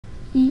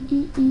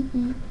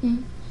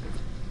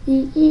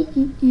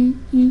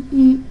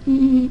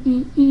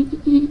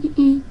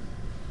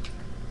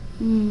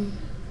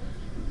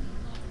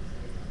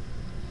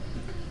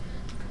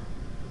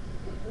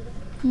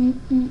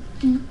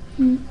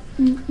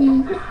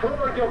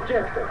Destroy the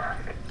objective.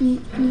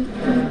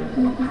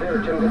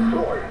 Search and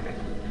destroy.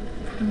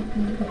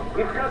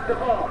 We've got the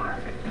bomb.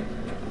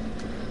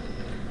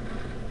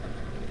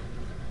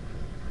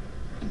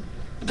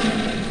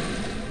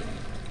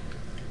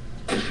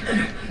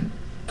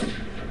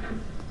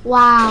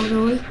 Wow,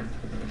 really?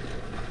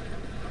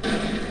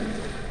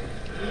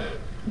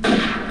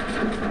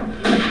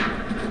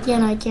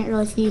 Again, I can't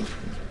really see.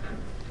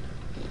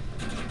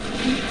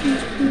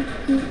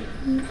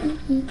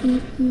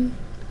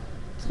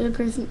 Third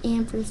person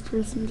and first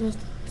person, just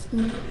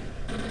listening.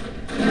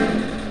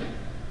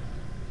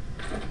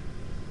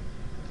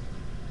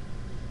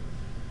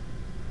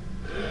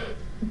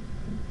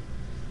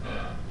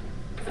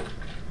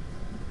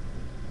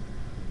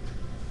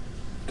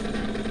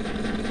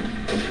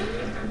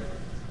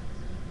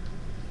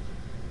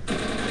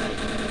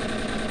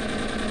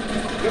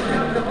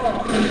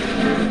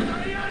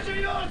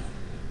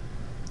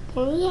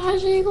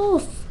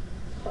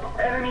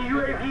 Enemy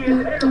UAV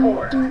is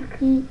airborne.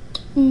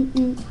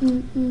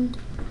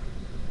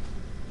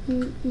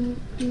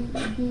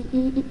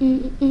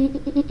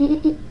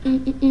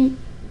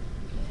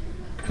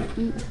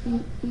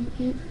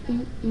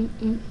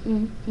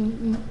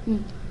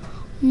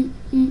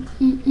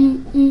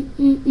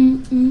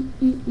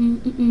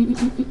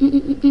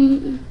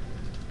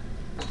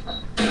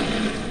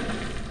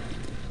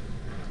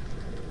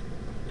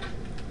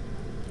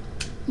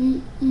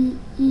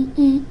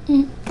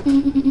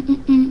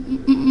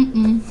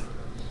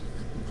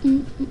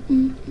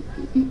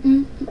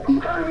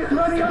 Time is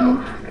running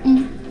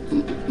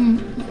out.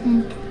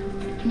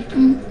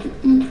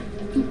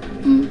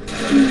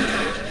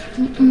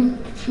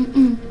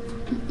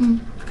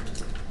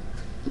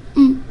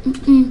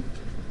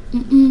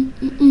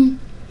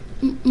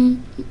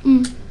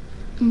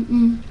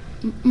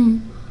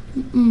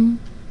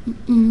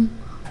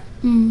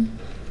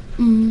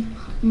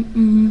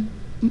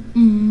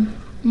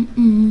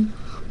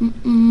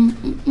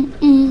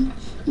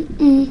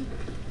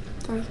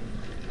 Sorry.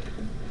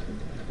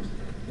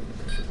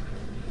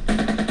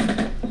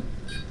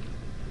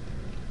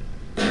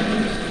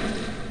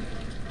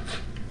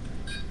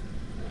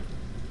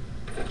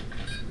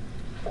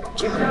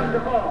 We've got the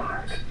bomb.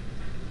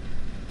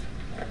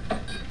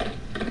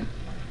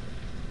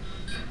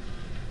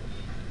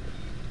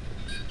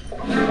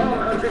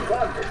 Bomb has been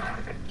planted.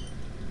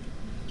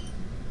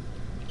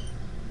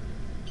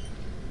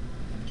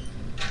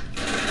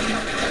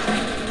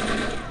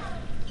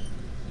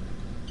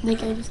 I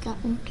think I just got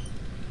one.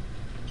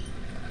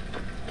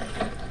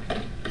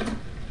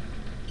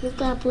 Is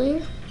that a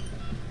player?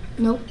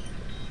 Nope.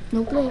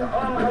 No player.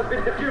 Bomb has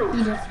been defused.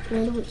 He just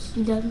played away.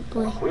 He doesn't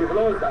play. We've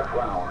lost that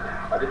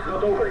round, but it's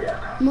not over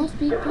yet. Most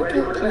people Get ready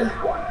for don't the play.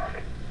 next one.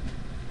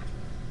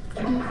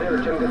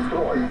 Search and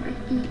destroy.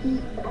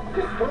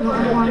 Destroy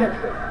Not the one.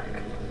 objective.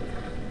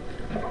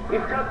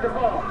 We've got the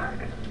bomb.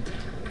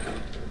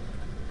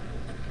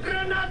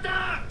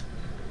 Granata!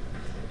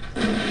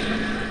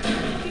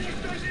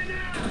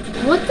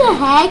 What the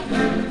heck?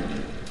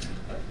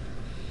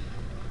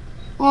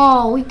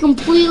 Oh, he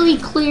completely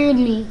cleared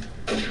me.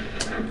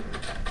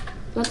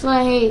 That's what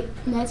I hate.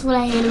 That's what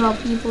I hate about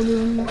people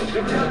doing that. We've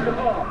got the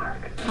bomb.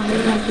 I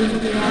hate that people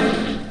do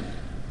that.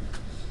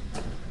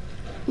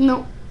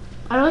 No.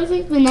 I really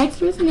think the next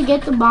person to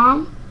get the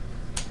bomb,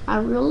 I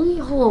really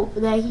hope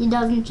that he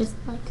doesn't just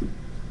like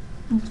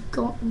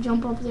go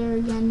jump up there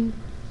again.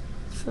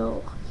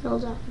 So he'll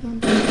die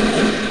again.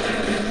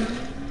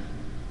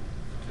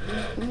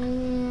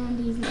 And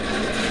he's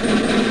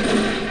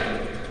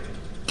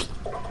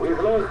We've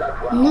lost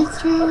that round.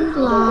 next round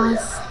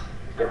loss.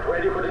 Get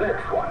ready for the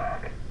next one.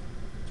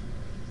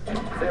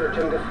 Search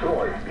and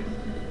destroy.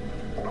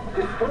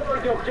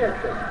 Destroy the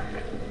objective.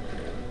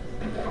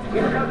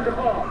 We've got the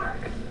bomb.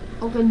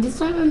 Okay, this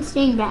time I'm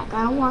staying back.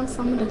 I don't want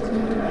someone to clear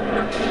me.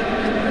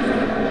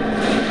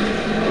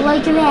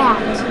 Like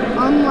that.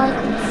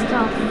 Unlikely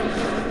stuff.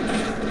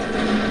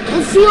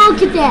 And see,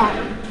 look at that.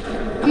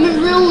 I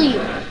mean, really.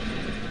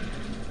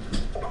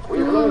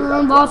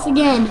 I'm boss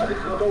again. But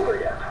it's not over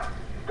yet.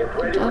 Get ready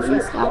for the Doesn't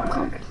next stop one.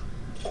 coming.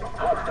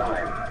 Half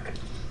time.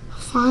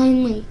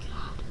 Finally.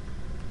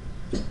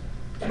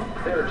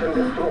 Search and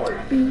destroy.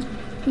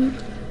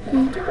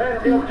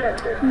 Defend the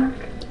objective.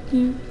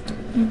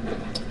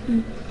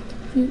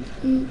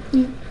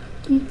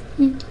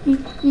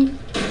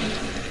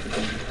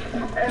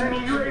 Enemy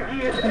UAV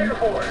is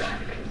airborne.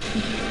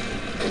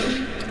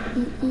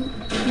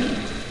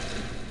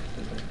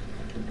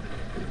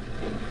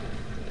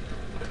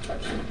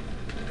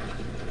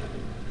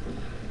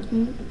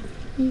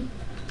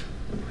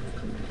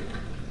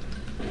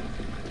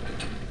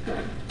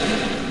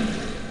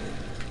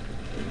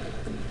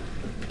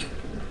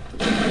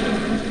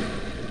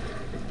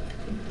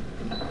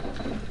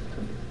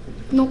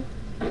 Nope.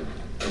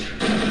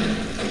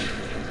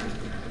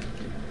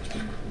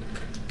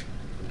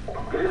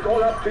 It is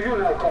all up to you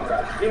now,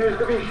 comrade. Finish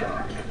the mission.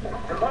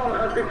 The bomb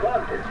has been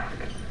planted.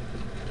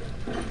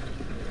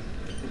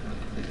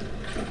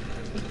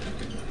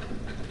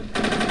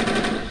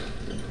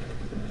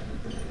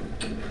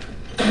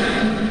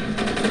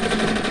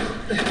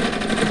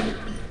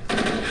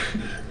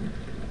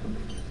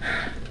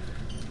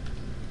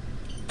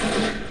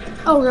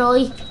 Oh,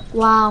 really?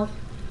 Wow.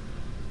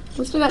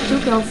 We still got 2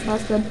 kills.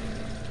 That's good.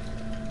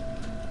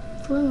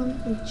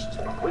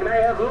 We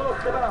may have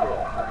lost the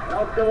battle, but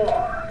not the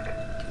war.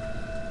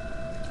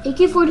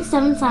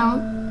 AK-47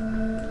 silent.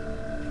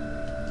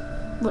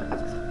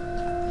 Whatever.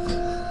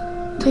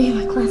 Tell you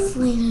my class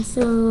later,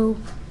 so...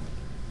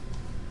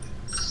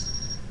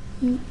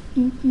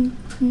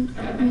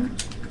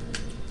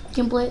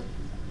 Template.